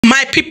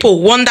My people,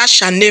 wonder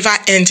shall never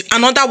end.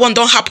 Another one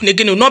don't happen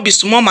again. Will not be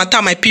small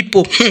matter, my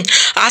people.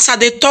 As I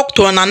they talk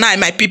to Anana,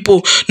 my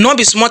people, not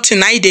be small thing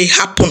they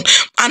happen.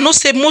 I know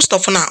say most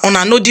of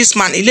una know this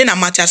man,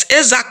 Mathias,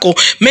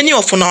 Ezeaku. Many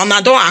of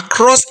una don't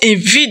across in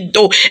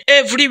video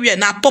everywhere.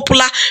 Now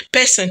popular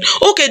person.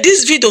 Okay,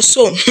 this video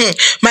so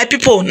my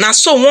people now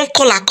so one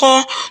call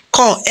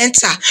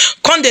enter.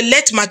 Come they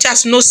let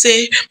Mathias know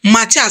say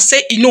Mathias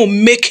say he no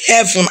make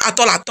heaven at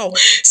all.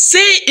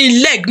 Say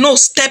in leg no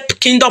step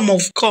kingdom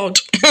of God.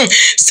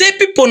 Say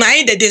people na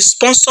they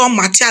sponsor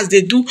Mathias,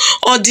 they do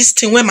all this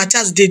thing where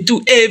Mathias they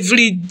do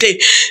every day.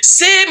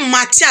 Say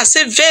Mathias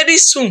say very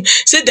soon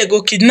say they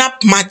go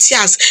kidnap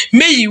Mathias.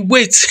 May you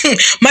wait.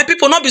 My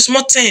people not be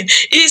small thing.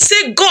 He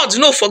say God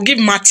no forgive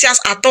Mathias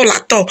at all.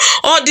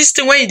 All this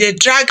thing when they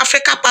drag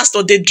Africa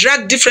pastor, they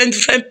drag different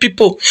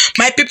people.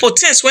 My people,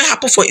 things when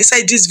happen for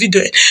inside this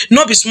video.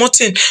 Not be small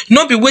thing.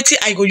 Not be waiting.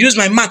 I go use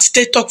my mouth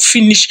to talk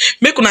finish.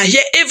 Make una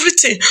hear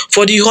everything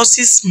for the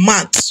horse's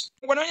mouth.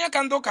 When you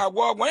can do a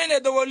walk, when you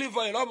do olive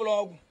oil,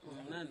 log.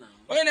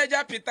 When you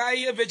just pita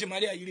here,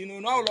 Vegetarian, you know,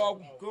 no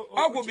log.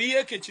 I will be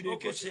here, kitchen.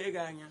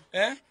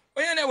 Eh?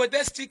 When you with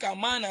that stick a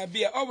man, a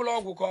beer, all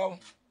log will call.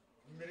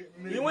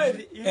 You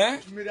wait, eh? I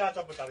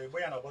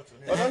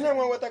don't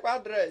know what a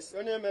address,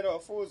 only a matter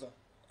of fools.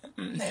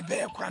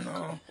 Never,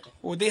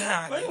 oh, they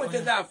have. What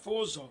is that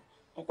fools?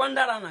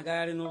 Okwandara na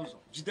gari n'ụzọ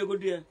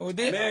jidegodi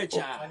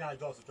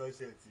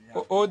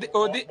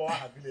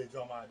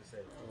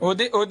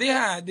odi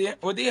ha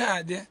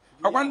ade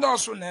Okwanda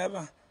osu na ebe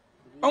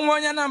onwe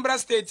onye Anambra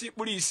State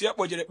kpuru isi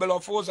ekpojere kpele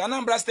ofu ụzọ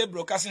Anambra State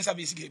Broadcasting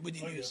Service ga-egbu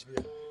di news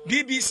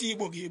BBC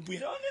Igbo ga-ebu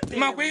ya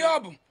makwa ihe ọ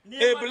bụ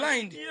a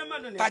blind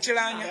tachiri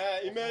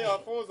anya ime ya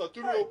ofu ụzọ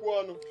turu okwu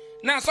ọnụ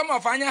na some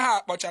of anya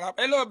ha kpọchara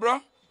hello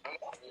bro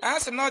I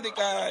said no the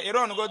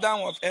Iran go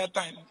down of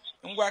airtime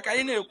ngwa ka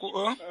anyị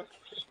na-ekwu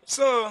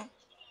so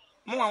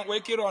mo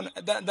wake it on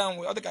down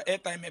with other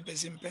airtime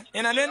epesimpe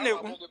in an end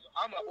I'm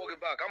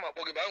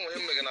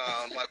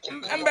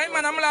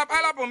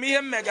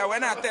mega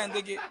when I attend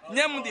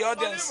the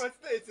audience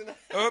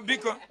oh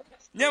because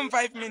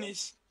 5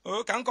 minutes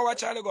oh can go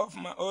watch all of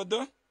my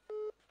odo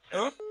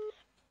oh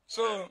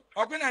so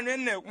open and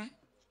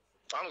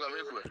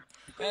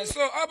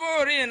so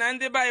reading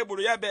and the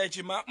Bible ya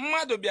bejima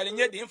mmadu biara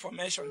nye the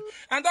information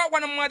and that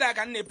one mmadu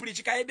aka na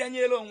preach ka ibia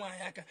nyelo onwa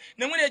aka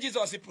na nwere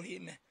Jesus pụrụ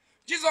ime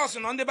Jesus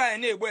no ndị ba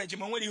na egbo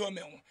ejima nwere ihe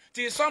omenwo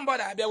till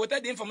somebody abia with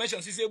the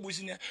information sisi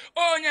egbusinya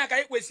onye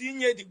aka ikwesi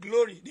inye the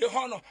glory the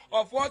honor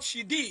of what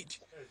she did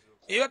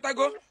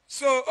iyotago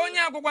so onye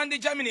agwụgwa ndị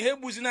Germany he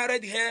gbuzina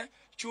red hair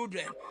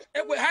children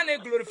ekwe ha na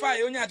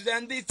glorify onye atu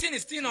and the thing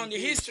is still on the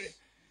history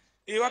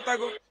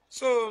iyotago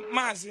so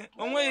mazi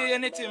onwe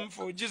anything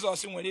for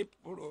Jesus nwere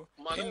pụrụ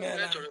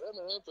ime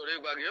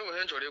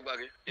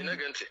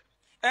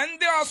and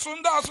ndị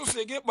ọsụ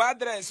si gị kpọ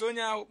adreesị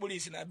onye ahụ kpụrụ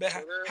isi na be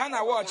ha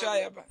na watch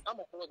ya ba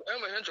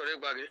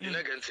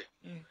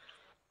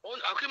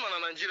Akimana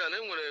Nigeria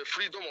nwere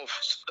freedom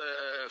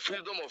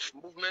of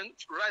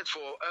movement, right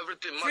for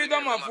everything.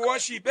 Freedom of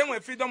worship,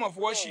 freedom of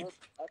worship.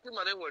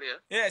 Akimana nwere ya.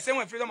 Yes,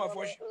 freedom of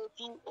worship.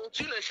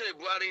 Otu na-eche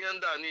ebughari ihe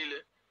ndị a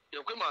niile.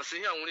 Ekwe masị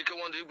ihe a nwere ike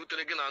one day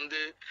butere gị na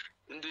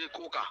ndị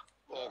koka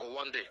ọgụ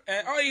one day.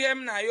 Ọ ihe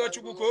m na-ayọ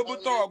Chukwu ka o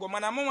bute ọgụ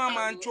mana mụ nwa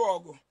ma nchụ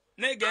ọgụ.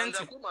 Na-ege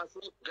ntị.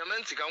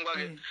 Gọọmenti ka m gwa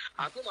gị.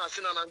 Akụ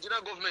masị na Nigeria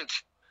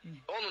gọọmenti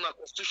ọnụ na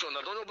constitution na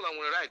onye ọbụla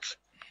nwere right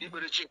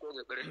ikpere chi nke ọ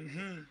ga-ekpere.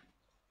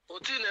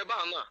 Oti na ebe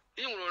a na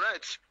ị nwere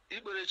right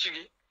ikpere chi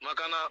gị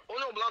maka na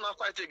onye ọbụla na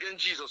fight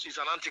against Jesus is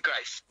an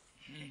antichrist.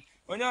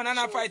 Onye ọ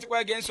na fight kwa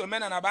against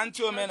omenala ba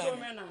ntị omenala.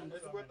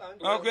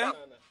 Okay.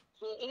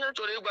 So ihe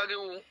chọrọ ịgwa gị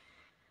wụ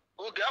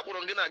oge akpọrọ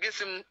m gị na gị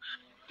sị m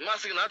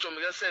masị gị na achọrọ m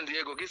gị send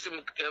ego gị sị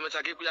m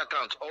emecha gị kwụya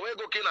account ọ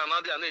ego ka ị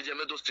na-ana dị a na-eji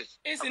eme those things.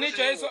 Isi na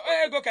ịchọ ịsọ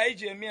ego ka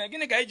iji eme ya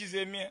gịnị ka iji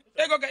eme ya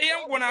ego ka ihe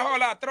mkwụ na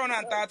hall a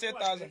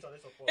 330,000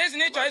 isi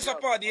na ịchọ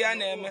ịsọpọt ihe a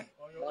na-eme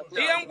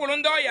ihe mkwụrụ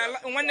ndị ọya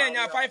nwanne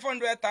nya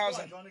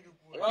 500,000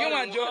 gị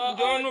nwa jụọ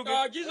ọnụ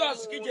gị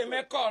Jesus ka iji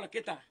eme call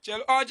kịta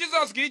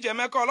Jesus ka iji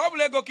eme call ọ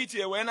bụla ego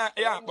kiti ewe na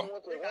ya akpọ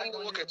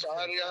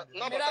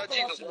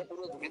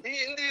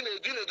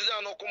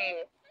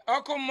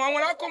ọkụ mmụọ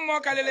nwere ọkụ mmụọ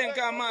karịrị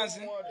nke a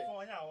maazị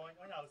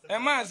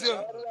anyị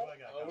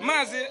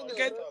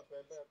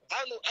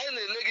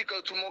na-ele gị ka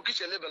otu mmụọ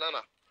kiche ele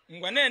banana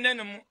ngwa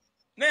na-enenu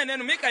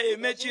m ịka ya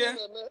emechie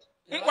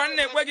nkwa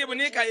nna ekwe gị bụ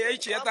na ịka ya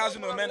iche eta azụ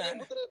na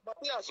omenala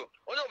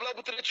onye ọbụla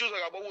butere chi ụzọ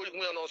ga-agbawa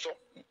onwe ya n'ọsọ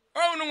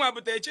unu nwa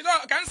butere chi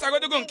ka m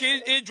sagodogo nke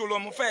ịjụrụ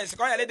m fes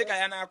ka ọ ghara dị ka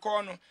ya na-akọ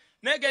ọnụ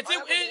na-egeti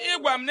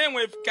ịgwa m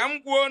na-enwe ka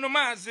m kwuo ọnụ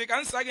maazị ka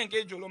m sa gị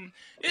nke ịjụrụ m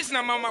isi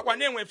na makwa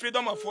na-enwe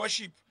freedom of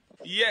worship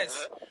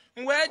yes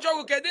wee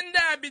jọgụ kedu ndị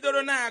a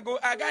bidoro na-agụ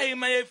agaghị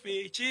m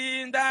efe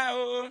chi ndị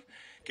ahụ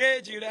ka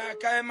ejiri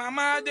aka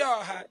mama dị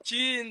ọha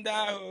chi ndị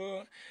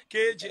ahụ ka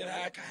ejiri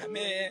aka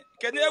mee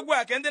kedu egwu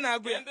a ka ndị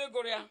na-agụ ya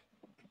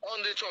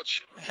on the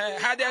church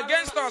ha dị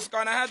against us ka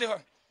ọ na ha dị ha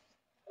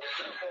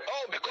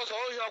because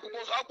all your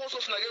akwụkwọ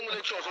nsọ si na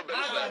ga-enwere chi ọzọ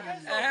beri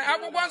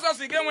akwụkwọ nsọ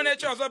si ga-enwere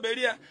chi ọzọ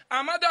beri ya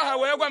Amadioha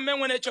wee gwa m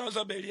enwere chi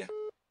ọzọ beri ya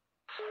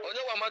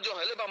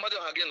Amadioha, eleba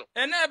Amadioha gị nọ.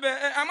 Enebe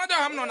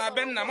Amadioha m nọ na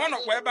be nna m, ọ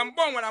nọkwa ebe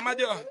mkpọ nwere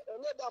Amadioha.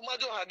 Eleba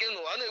Amadioha gị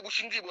nọ, a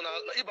na-egbuchi ndị Igbo na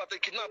ịbata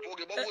kidnap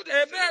oge gbagbuo dị.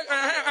 Ebe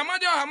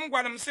Amadioha m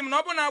gwara m sị m na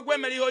ọ bụ na agwọ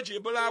emere ihe o ji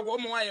bụrụ agwọ,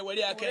 ụmụ nwaanyị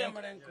were aka ya.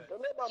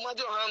 Eleba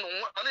Amadioha nọ,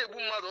 a na-egbu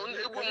mmadụ,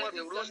 egbu mmadụ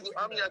ewere ozu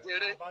amịa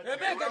tere.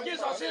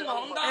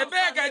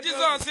 Ebee ka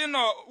Jizọs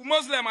nọ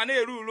Muslim a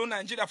na-eru ulu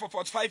Nigeria for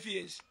 45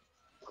 years?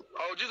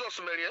 Ọ Jizọs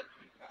merie.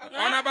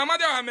 Ọ na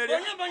Amadioha merie?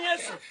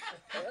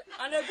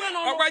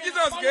 Ọkwa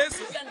Jizọs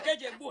ga-eso.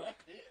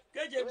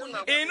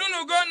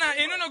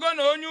 Inunugo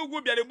na onye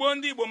ugwu bịara gboo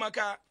ndị Igbo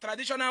maka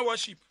traditional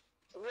worship.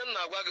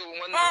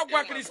 Ọ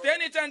gwa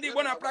Christianity ndị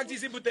Igbo na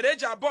practice butere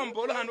eji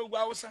abọmbụ ụlọ ha n'ugwu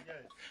Hausa.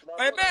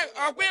 Ebe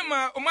ọkwa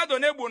ma mmadụ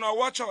na-egbu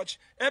n'ọwọ chọọchị,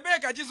 ebee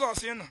ka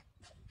Jizọs nọ?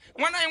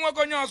 Nwanne anyị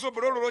nwoke onye ọzọ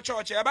bụrụ rụrụ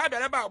chọọchị ebe a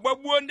bịara ebe a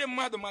gbagbuo ndị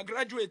mmadụ ma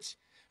graduate.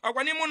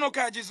 Ọkwa n'ime ụlọ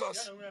ụka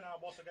Jizọs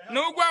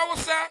na ugwu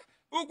Hausa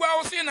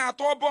ị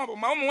na-atụ bọmbụ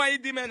ma ụmụ nwaanyị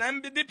dị ime na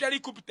ndị pịara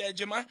ikupụta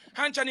ejima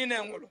ha ncha niile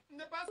nwụrụ.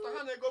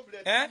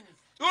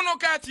 Ụlọ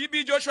ụka TB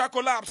Joshua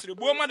collapsed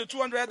gbuo mmadụ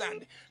 200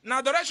 and na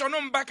adoration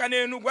Mbaka na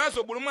Enugu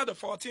azọgburu mmadụ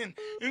 14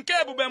 nke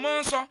Ebube m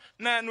nsọ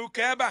na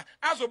n'uke ebe a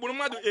azọgburu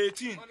mmadụ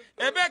 18.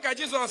 Ebee ka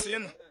Jizọs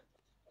nọ?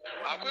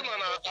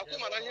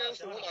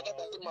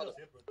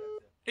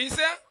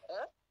 Ise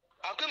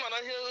akwụma na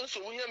ihe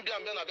nsogbu ihe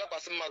mbịambịa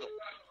na-abịakwasị mmadụ.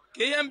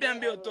 Ka ihe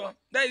mbịambịa ụtọ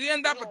ihe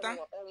ndapụta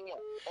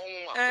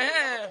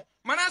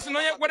mana asị na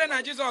onye kwere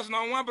na Jizọs na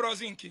ọnwa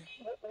bụrọzi nke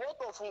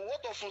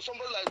what of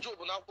somebody like Job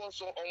na akwụkwọ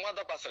nsọ ọnwa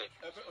dakwasịrị?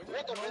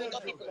 What of onye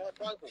dapụta na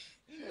Bible?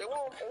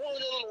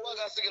 Onye nọ n'ụwa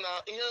ga-asị gị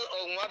na ihe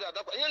ọnwa dị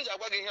adakwa. Ihe nji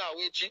agwa gị ihe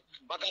ahụ echi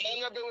maka na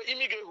anya bewe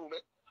imi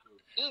ga-ehume.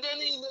 Ndị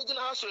niile gị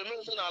na ha so eme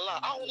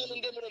omenala ahụla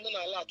ndị mere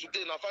omenala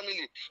today na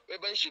family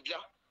ebe nshi bịa.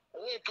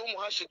 Onye nke ụmụ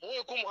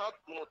ha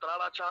mụtara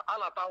aracha a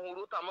na-ata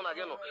ahụrụ taa mụ na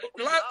gị nọ.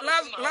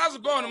 Last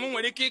born m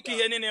nwere ike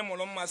ihe niile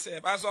mụrụ mmasị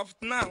as of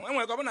now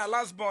enwere ka ọ bụ na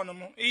last born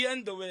m ihe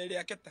ndụ were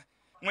ya kịta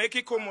nwere ike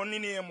ike ụmụ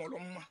niile mụrụ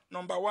mma.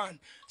 Number 1.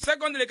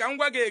 Secondly, ka m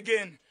gwa gị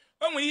again,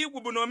 o nwere ihe igwu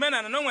bụ na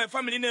omenala na o nwere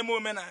family na-eme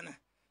omenala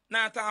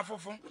na-ata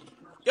afụfụ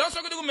ya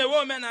ọsọgodogo mewe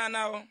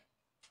omenala o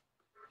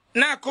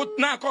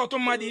na-akọ ọtụ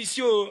mmadụ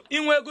isi o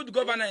inwe good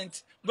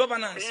governance.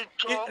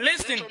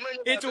 Listen,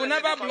 it will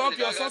never block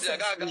your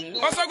success.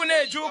 Ọsọgụ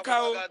na-eje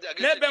ụka o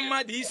n'ebe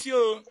mmadụ isi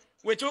o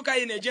weta ụka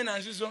ị na-eje na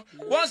nzuzo.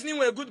 Once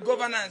you have good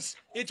governance,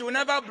 it will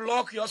never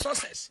block your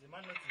success.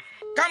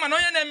 Kama na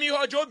onye na-eme ihe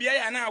ọjọọ obi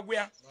ya na-agwụ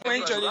ya.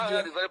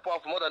 Very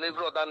powerful more than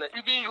every other.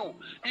 Even you,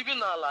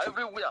 even Allah,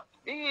 everywhere.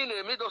 Ihe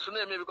na-eme does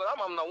na-eme because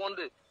I'm na one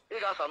day ị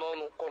ga-asa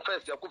n'ọnụ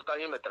confess ya kwupụta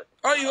ihe metere.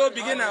 Ọ ihe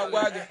obi gị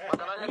na-agwa gị.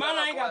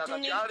 Mana anyị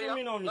ga-atụnye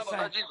million na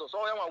Jizọs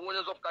ọ ya nwa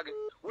onye nzọpụta gị.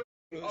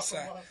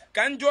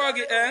 Ka m jụọ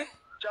gị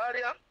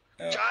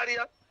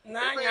Charia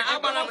n'anya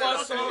agbanakwa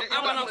ọsọ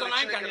agbanakwa na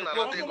anyị ka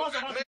na-ekwu.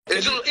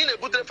 Ị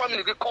na-ebutere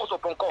family gị cause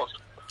upon cause.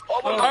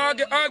 Ọ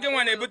gị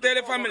nwa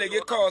na-ebutere family gị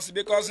cause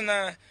because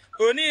na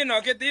oni na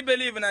ọkịta i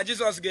believe na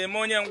Jizọs ga-eme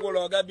onye ngwụrọ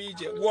ọgaba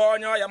ije gwọọ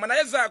onye ọya mana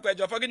Ezeaku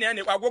Ejiofor gị na ya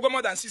na-ekwu agwụgwọ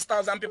more than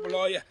 6,000 people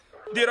ọya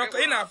dị rọkọ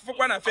ị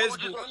na-afụkwa na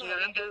Facebook.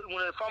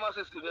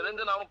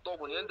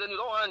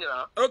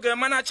 Oge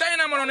mana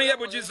China mụrụ n'ihe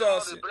bụ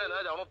Jizọs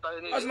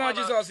ọ sị na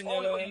Jizọs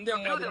nyere ndị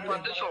mmadụ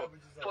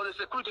for the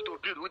security to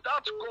build.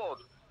 Without God,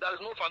 there is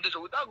no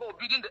foundation. Without God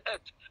building the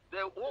earth,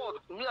 the world,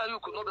 me and you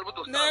could not be able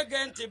to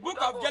stand.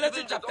 Book of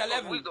Genesis chapter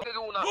 11.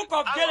 Book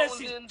of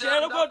Genesis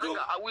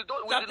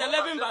chapter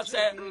 11 verse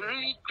 10.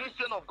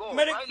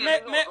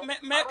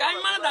 Make I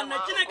man than the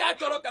Chineke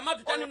achọrọ ka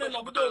mmadụ tani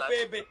n'obodo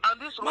ofe ebe.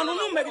 Mana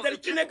unu megidere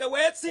Chineke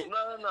wee sị,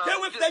 ka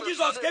ewepụta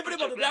Jesus ka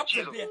everybody bịa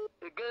kwụbịa.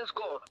 Against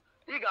God.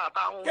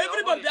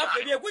 Everybody has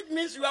to be, which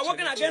means you are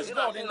working against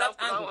God in that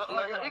angle.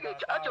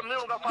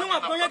 You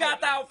want to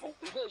get out of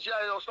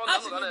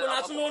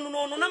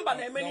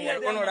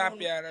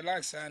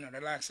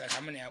relax.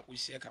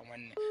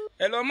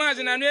 Hello,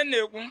 Mazin, and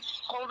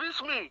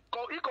convince me.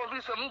 Convince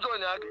me.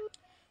 Join again.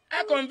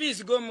 I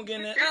convince go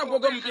mugene. I go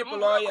go people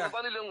lawyer.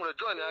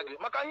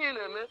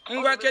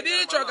 Ngwa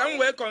kedi chọ ka m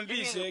wee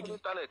convince gị.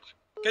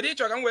 Kedi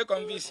chọ ka m wee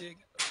convince gị.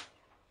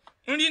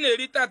 Ndị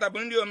na-eri tata bụ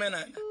ndị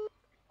omenala.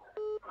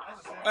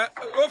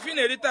 Ofi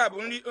na-erita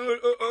bụ nri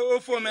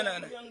ofe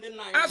omenala.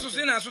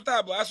 Asụsụ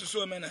na-asụta bụ asụsụ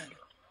omenala.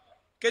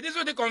 Kedu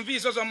izu dị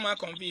convince ọzọ mma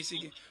convince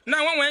gị? Na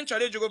nwe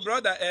nchọrọ ịjụgo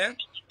brother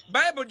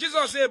Bible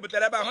Jesus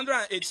butere ebe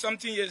 180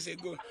 something years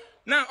ago.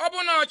 Na ọ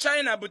bụ na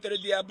China butere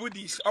dia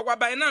Buddhist. Ọkwa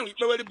by now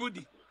ikpewere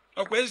Buddhi.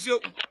 Ọkwa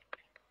eziokwu.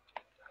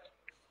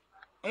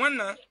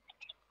 Nwanna.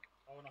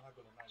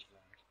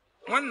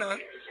 Mba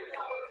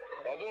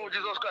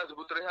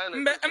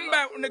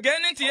gee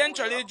ntị ihe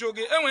nchọrọ ịjụ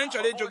gị enwere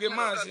nchọrọ ịjụ gị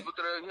maazị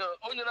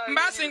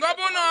mba sị ọ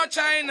bụ na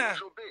China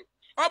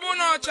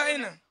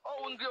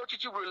ndị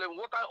ọchịchị werele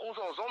nghọta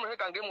ụzọ ọzọ ụmụ ihe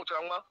ka nke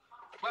mụchara nwa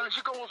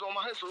gbarịchikọ ụzọ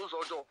ma ha so ụzọ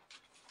ọjọọ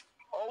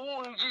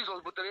ọnwụ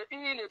Jizọs butere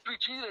ihe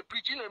na-eprichi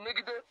ị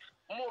na-emegide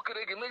mmụọ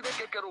kere gị megide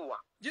kekere ụwa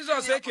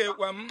Jizọs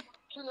ekekwa m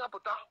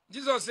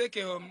Jesus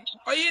eke home.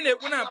 Oh, you ne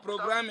kuna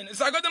programming.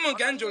 So I got them on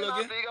Kanjolo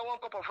again. One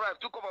cup of rice,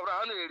 2 cup of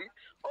rice,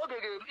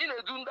 in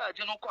a dunda,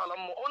 you know, call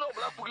them. Oh, no,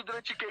 black put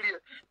the chicken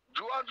here.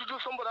 Do I do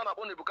somebody on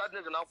the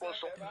Nebukadnez and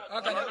Alfonso?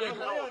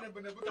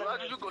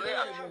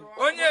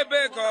 Onye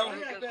beko.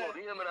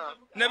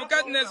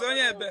 Nebukadnez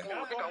onye be.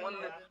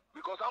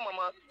 Because I'm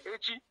a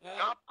Echi,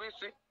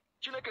 Kapisi,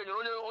 Chineke,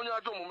 only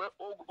a domume,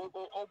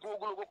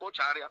 Ogologo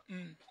Charia.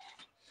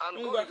 And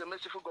God is a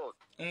merciful God.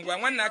 And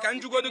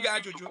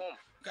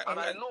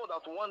I know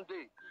that one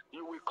day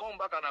you will come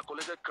back and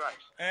acknowledge Christ.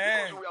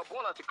 Because you were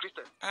born as a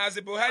Christian. As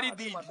the Buhari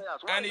did,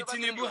 and the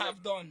Tinubu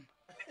have done.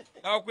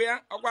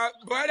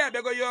 Buhari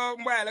abego yo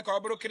mbaya ka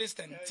oburu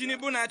Christian.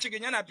 Tinubu na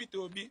chicken yana Peter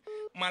Obi.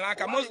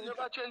 Malaka most. Why you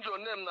never change your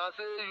name now?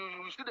 Say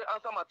you still the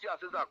answer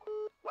Mathias Ezeaku.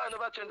 Why you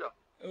never change it?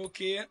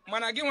 Okay.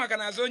 Mana gi nwaka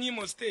na zo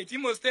Imo State.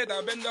 Imo State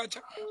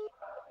abendocha.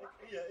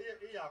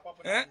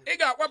 Ị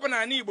ga-akwapụ na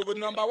ala Igbo bụ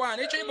number 1.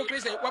 Ịchọ Igbo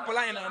Kristian ịkwapụ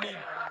anyị na ala Igbo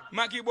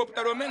maka Igbo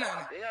pụtara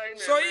omenala.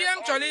 So ihe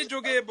m chọrọ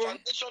ịjụ gị bụ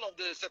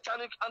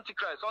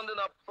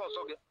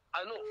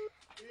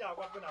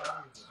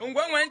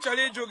ngwa nwe m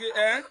chọrọ ịjụ gị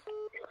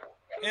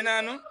ị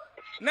na-anụ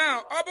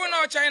na ọ bụ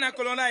na China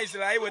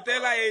colonize anyị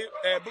wetala anyị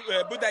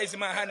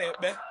Buddhism ha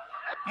na-ekpe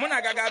mụ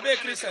na gaga be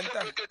Kristian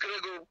taa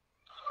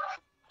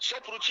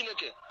sọpụrụ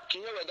Chineke ka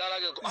ihe wedara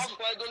gị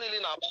akwụkwọ ego niile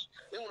na-agba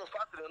enwere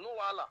factory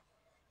n'ụwa ala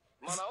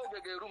mana oge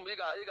ga-eru mgbe ị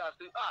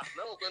ga-asị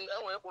na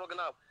enwere kwụrụ gị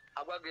na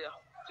agwa gị ya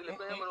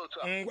tilepe ihe mere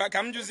otu a ngwa ka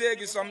m jụzie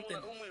gị something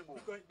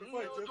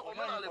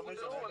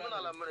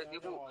omenala mere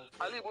Igbo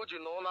ala Igbo ji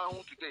nọ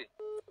n'ahụhụ today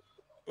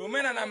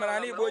omenala mere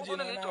ala Igbo ji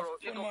nọ n'ahụhụ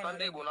ịdọta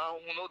ndị Igbo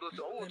n'ahụhụ n'odozi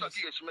ọwụ otu aka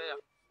ị ga-esi mee ya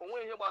o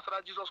nweghị ihe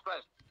gbasara Jizọs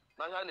Kraịst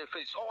na ihe a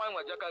na-efesi ọnwa anyị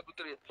nwaji aka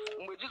butere ya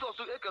mgbe Jizọs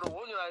ekere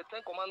ụwa o nyere anyị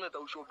 10 commandments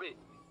we should obey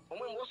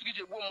onwe mgbe o si gị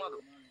ji egbuo mmadụ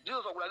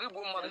Jizọs gwara gị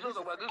gbuo mmadụ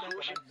Jizọs gwara gị zuo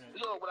oshi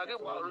Jizọs gwara gị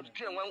gbarụ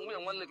tie nwunye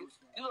nwanne gị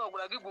Jizọs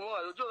gwara gị gbuo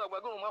wayo Jizọs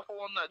gwara gị ụmụ afọ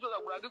nwanna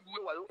Jizọs gwara gị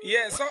gbuwe wayo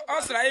yes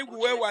ọ sịrị anyị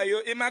gwuwe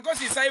wayo ị ma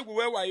gosi isa anyị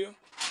gwuwe wayo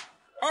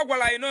ọ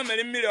gwara anyị na o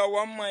mere mmiri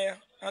ọwọ mma ya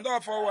and ọ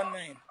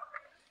 419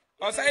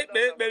 ọsa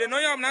ikpe ekpere na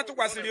onye ọbụla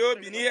tụkwasịrị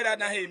obi na ihere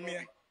anaghị eme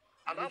ya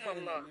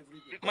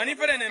mana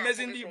ifere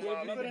na-emezi ndị Igbo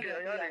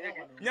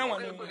nye nwa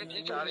onye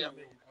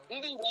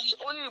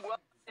Igbo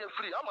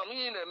free ama m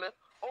ihe ị na-eme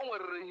o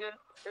nwere ihe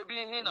ebe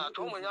ihe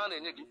na-achọ onwe ya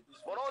na-enye gị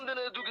kpọrọ ndị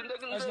na-edu gị ndị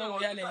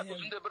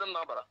bere m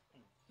na-abara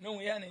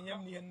n'onwe ya na-enye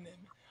m ihe m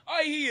na-eme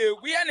ọ ihe ya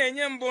ekwu ihe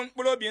na-enye m bụ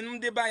mkpụrụ obi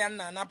ndị be ya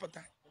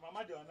na-anapụta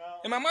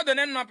ịma mmadụ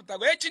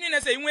na-anapụtago echi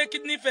niile sị inwe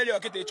kidney failure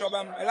kịta ịchọba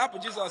m elapụ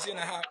Jizọs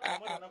na ha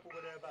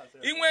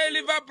inwe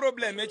liver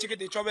problem echi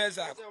kịta ịchọba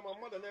Ezeaku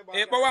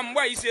ịkpọwa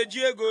mgba isi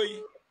eji ego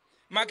oyi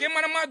maka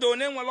ịmara mmadụ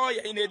one nwere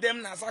ọya ị na-ede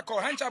m na Asakọ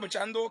ha ncha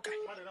bụcha ndị ụka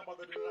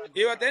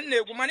ịghọta m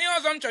na-ekwu mana ihe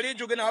ọzọ m chọrọ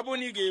ịjụ gị na ọ bụrụ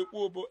na ị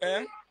ga-ekwu bụ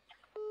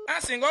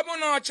a sị gị ọ bụrụ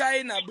na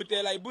China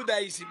butela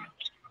Buddhism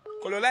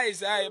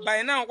colonize anyị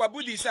by now kwa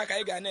Buddhist a ka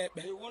anyị ga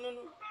na-ekpe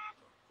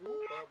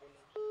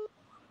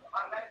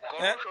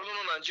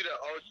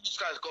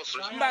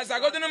mba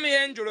zagodonu m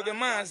ihe m jụrụ gị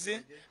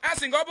maazị a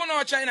sị gị ọ bụrụ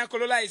na China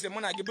colonize mụ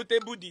na gị bute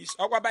Buddhist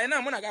ọkwa by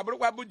now mụ na gị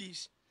abụrụkwa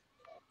Buddhist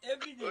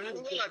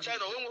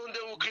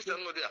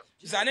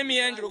zane m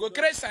ihe m jụrụ gị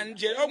Kristian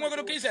je o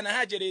nwegoro Kristian na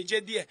ha jere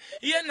eje di ya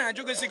ihe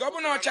na-ajụ gị sị gị ọ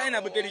bụrụ na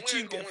China butere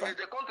chi nke fa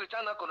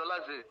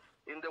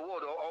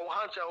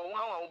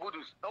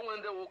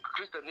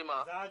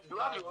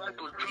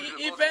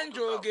ife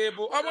njụ oge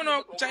bụ ọ bụ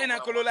na China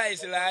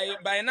colonize anyị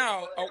by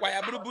now ọkwa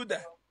ya bụrụ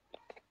Buddha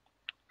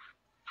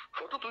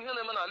ọtụtụ ihe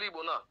na-eme n'ala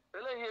Igbo na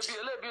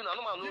ele bi na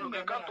anụmanụ olu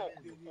gị kantọ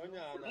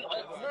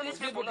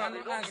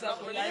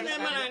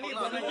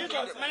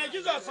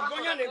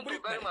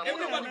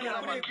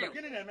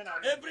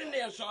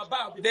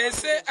they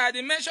say at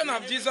the mention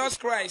of Jesus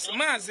Christ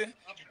maazị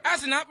a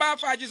sị na akpa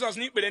afọ Jizọs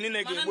n'ikpere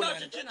niile ga-egbu na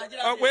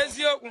ọkwa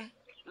eziokwu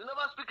you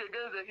never speak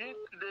against the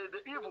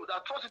evil, the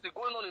atrocity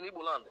going on in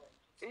Igbo land.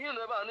 Ihe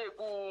na ebe a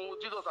na-ekwu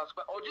Jizọs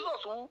asịkwa ọ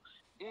Jizọs wu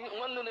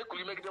nwanne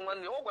na-ekuli megide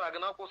nwanne ọ gwara gị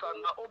na akwụsa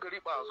na oge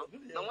ikpeazụ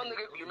na nwanne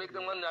ga-ekuli megide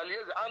nwanne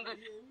Alaeze andị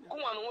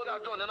gụnwa na nwoge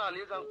ajọ na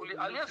Alaeze nkuli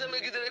Alaeze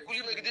megidere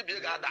ekuli megide bie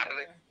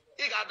ga-adarịrị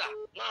ị ga-ada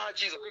n'aha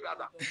Jizọs ị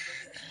ga-ada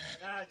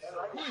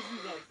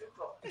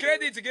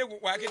kredit gị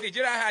gwụkwa kịtị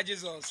jiri aha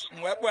Jizọs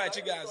wee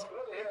kpọghachi gị azụ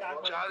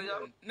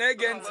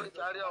na-ege ntị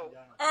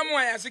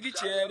ọmụnwa ya sị gị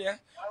chegharịa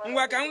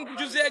ngwa ka m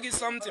jụzie gị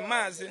something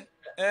maazị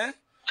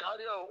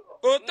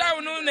otu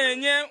ahụ na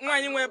na-enye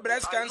nwaanyị nwee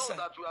breast cancer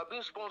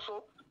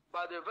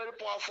by the very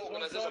powerful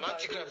organization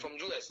Antichrist from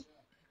US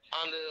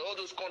and all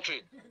those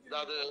countries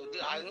that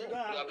I know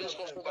you have been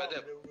sponsored by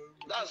them.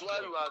 That's why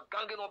you are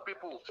ganging up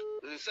people,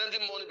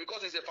 sending money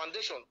because it's a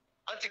foundation,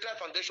 Antichrist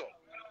Foundation,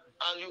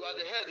 and you are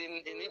the head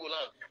in Igbo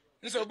land.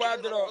 So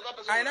bad,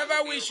 I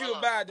never wish you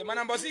bad. Man,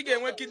 I'm bossy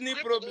getting kidney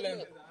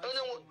problem.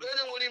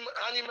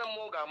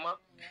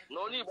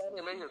 No only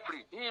buy me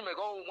free. He may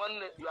go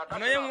one you are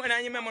no you when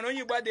I remember no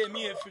you buy them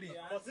me free.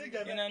 For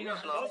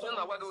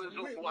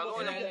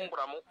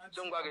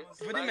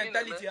the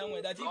mentality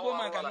that Igbo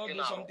man cannot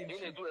do something.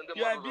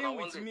 You have been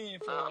with me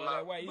for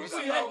a while.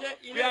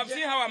 You have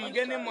seen how I'm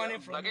getting money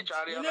from it.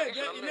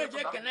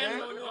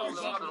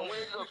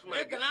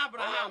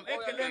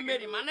 Abraham,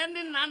 Mary, man, and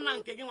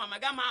Nana taking one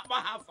Magama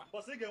Hafa.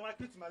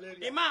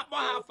 Ima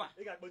Hafa.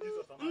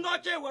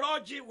 Noche were all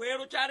G, where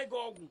Chari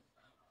go.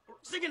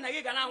 Singing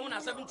again, I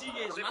 70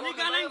 years. And I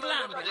got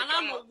England, and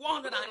I'm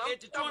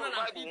 180,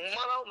 250.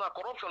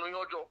 Corruption in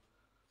your job.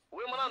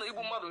 Women are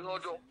even mother in your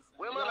job.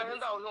 Women are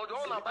hand out your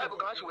job. Bible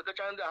country with the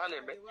China honey.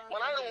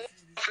 When I don't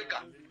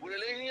Africa, we're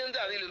laying in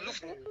there in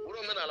Lufu,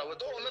 women are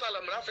with all men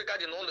in Africa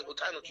in only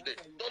time today.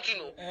 Don't you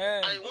know?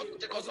 I want to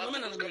take us back to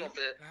this kind of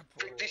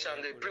fictitious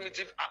and the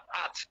primitive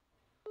art,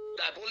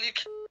 diabolic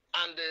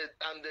and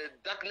the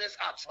darkness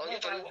arts.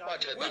 Which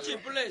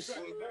place?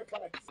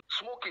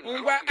 Smoking.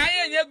 I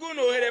ain't going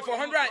to for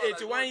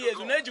 181 years.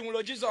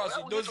 You Jesus,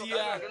 those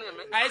years.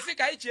 I think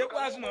I check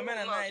was no man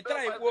and I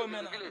try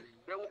woman.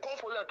 They will come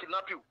for you and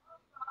kidnap you.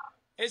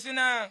 It's in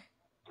a.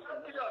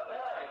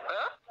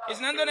 It's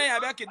not going to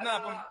have a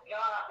kidnap him.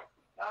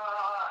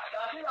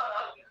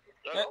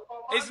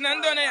 It's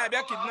not going to have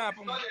a kidnap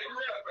him.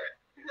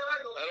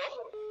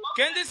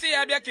 Can they see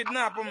a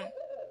kidnap him?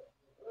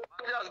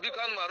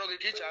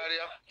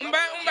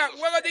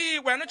 What do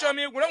you want to show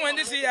me? When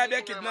they see a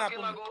kidnap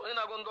him?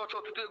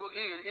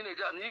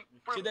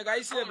 The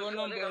guy said, "Oh,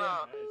 no,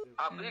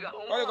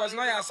 because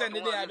now I said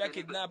they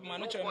kidnap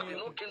man." Could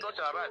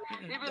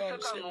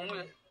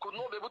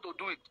not be able to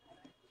do it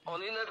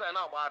on internet and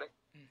now about it.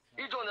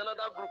 You join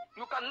another group,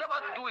 you can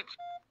never do it.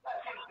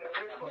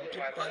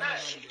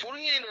 For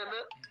me,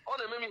 on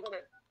the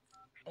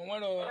on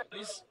one of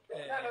this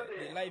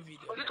the live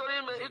video. At the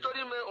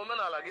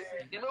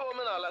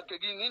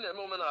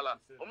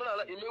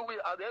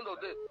end of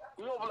the day,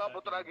 you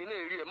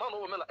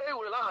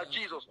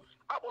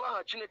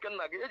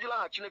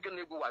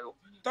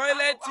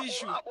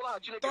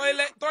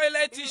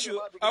toilet tissue.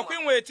 I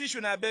queen with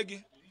tissue na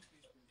begging.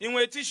 In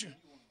with tissue.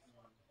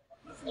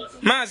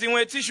 Mas in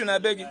with tissue na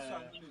begging.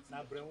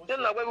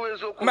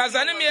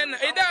 Mazani me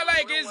e da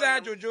like is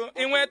Jojo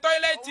in with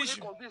toilet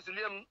tissue.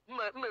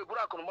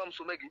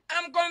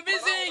 I'm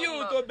convincing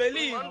you to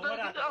believe.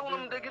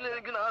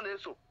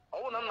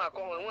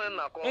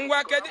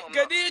 Ngwa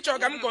kedi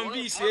choka m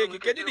convince egi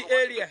kedi the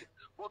area.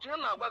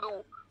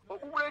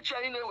 Okpukperechi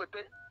anyị na-eweta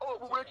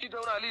okpukperechi dị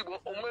n'ala Igbo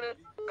o mere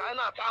ka anyị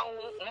na-ata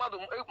ahụhụ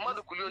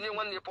mmadụ kulie onye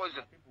nwanne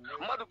poison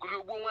mmadụ kulie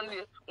ogbuo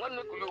nwanne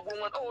kulie ogbuo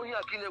nwanne ohi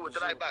a ka ị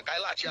na-ewetara anyị ka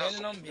anyị laghachi azụ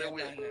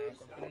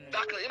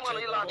dakịrị ịma na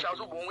ịlaghachi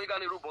azụ bụ onwe ị ga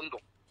na-eru bụ ndụ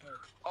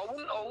ọwụ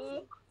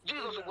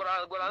Jizọs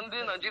gwara ndị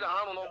Naijiria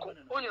ha nọ n'ọkụ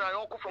o nyere anyị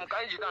ọkụ from ka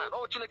anyị jide anyị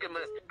ọ Chineke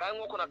mere ka anyị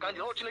nwee ọkụ na ka anyị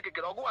jide ọ Chineke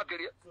kere ọgụ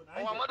akere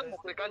ọwa mmadụ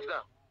mụkwere ka anyị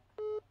jide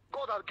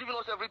God has given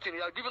us everything.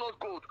 He has given us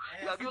gold.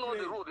 He has given us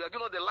the road. He has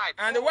given us the light.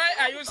 And why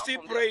are you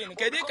still praying?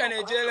 Kedi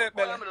kanejele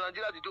bele.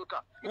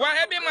 Why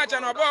every match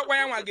and about why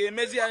am I getting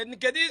messy?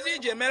 Kedi is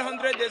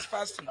 100 days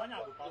fasting.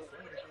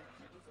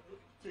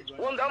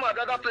 One day I'm at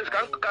that place.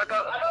 I'm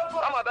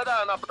at that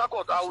and after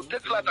court. I will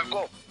take flight and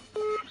go.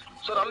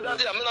 So I'm not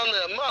here.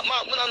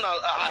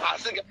 I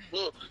think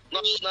no,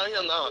 not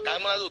here now.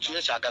 I'm not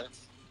to Shaka.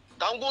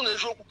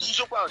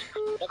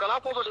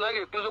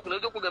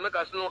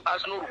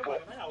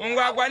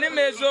 Ngwa gwa ni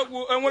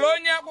mezokwu enwere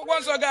onye akwụkwọ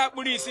nsọ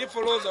ga-akpụrụ isi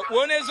fụrụ ụzọ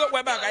kpuo n'eziokwu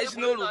ebe a ka isi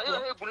n'ụlọ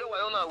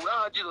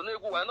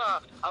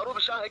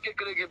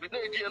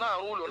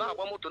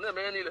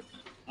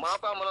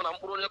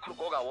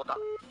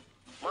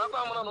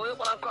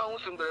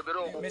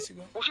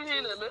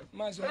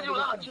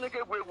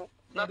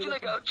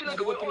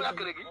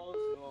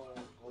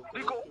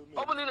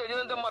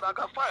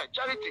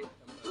charity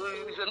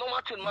is a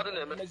normal thing, madam.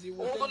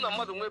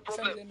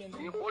 Problem.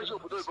 You also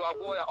put it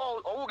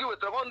all give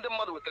it one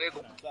mother with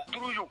ego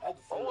through you.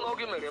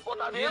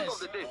 But at the end of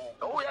the day,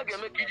 oh, I can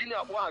make it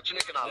up.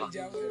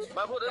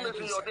 My brother,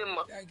 your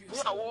demon.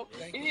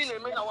 In a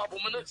man, our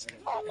woman, of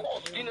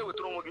course, dinner with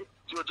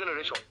your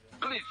generation.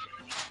 Please.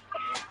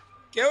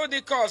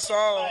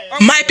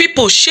 My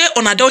people, share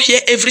on I don't hear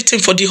everything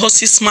for the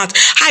horse's smart.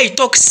 I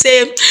talk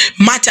say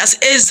Mathias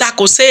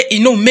Ezeaku say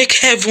make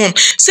heaven.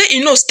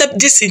 Say step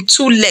this in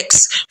 2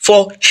 legs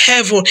for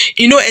heaven.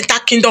 Enter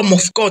kingdom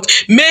of God.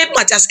 May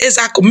Mathias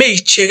Ezeaku may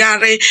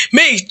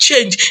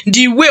change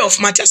the way of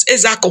Mathias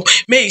Ezeaku.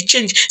 May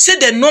change. Say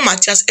they know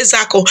Mathias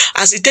Ezeaku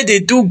as it they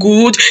do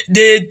good,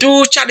 they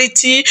do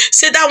charity.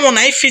 Say that one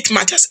I fit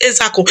Mathias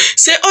Ezeaku.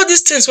 Say all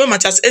these things when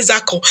Mathias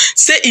Ezeaku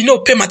say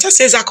pay Mathias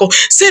Ezeaku.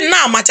 Say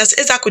now Mathias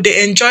Ezeaku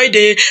they enjoy,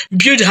 they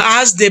build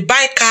house, they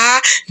buy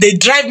car, they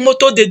drive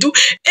motor, they do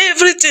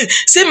everything.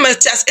 Say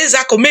Mathias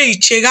Ezeaku may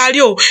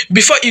chegario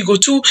before he go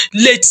too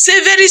late.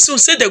 Say very soon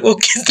say they go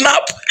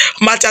kidnap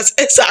Mathias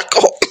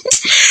Ezeaku.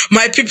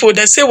 My people,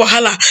 they say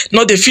wahala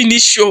not the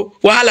finish show.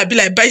 Wahala be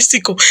like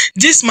bicycle.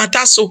 This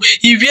matter so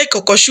he wear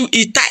kokoshu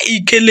ita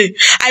ikele.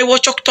 I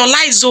watch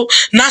actualize oh.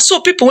 Now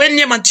so people when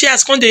near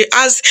Mathias when they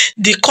ask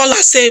the caller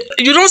say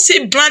you don't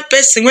see blind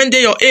person when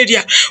they your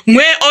area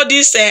where all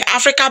these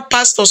African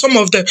pastors some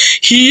of them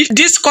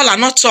this caller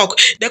not talk.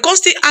 They can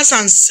still ask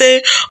and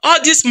say all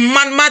these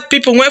mad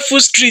people went full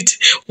street.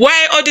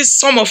 Why all these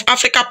some of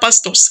Africa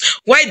pastors?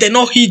 Why they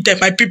not heed them,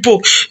 my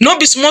people? Not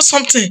be small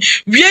something.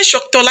 Where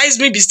shockalize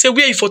me be say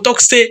where if talk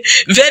say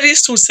very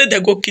soon say they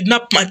go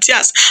kidnap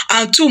Mathias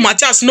and two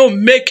Mathias no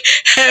make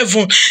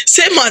heaven.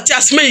 Say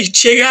Mathias may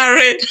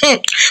chegare.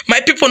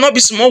 My people not be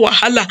small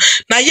wahala.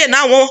 Now yeah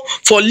now I want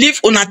for leave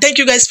una. Thank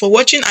you guys for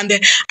watching and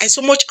I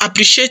so much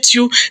appreciate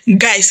you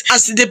guys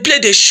as they play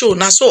the show.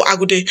 Now so I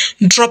go dey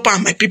drop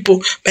on my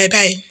people. Bye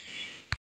bye.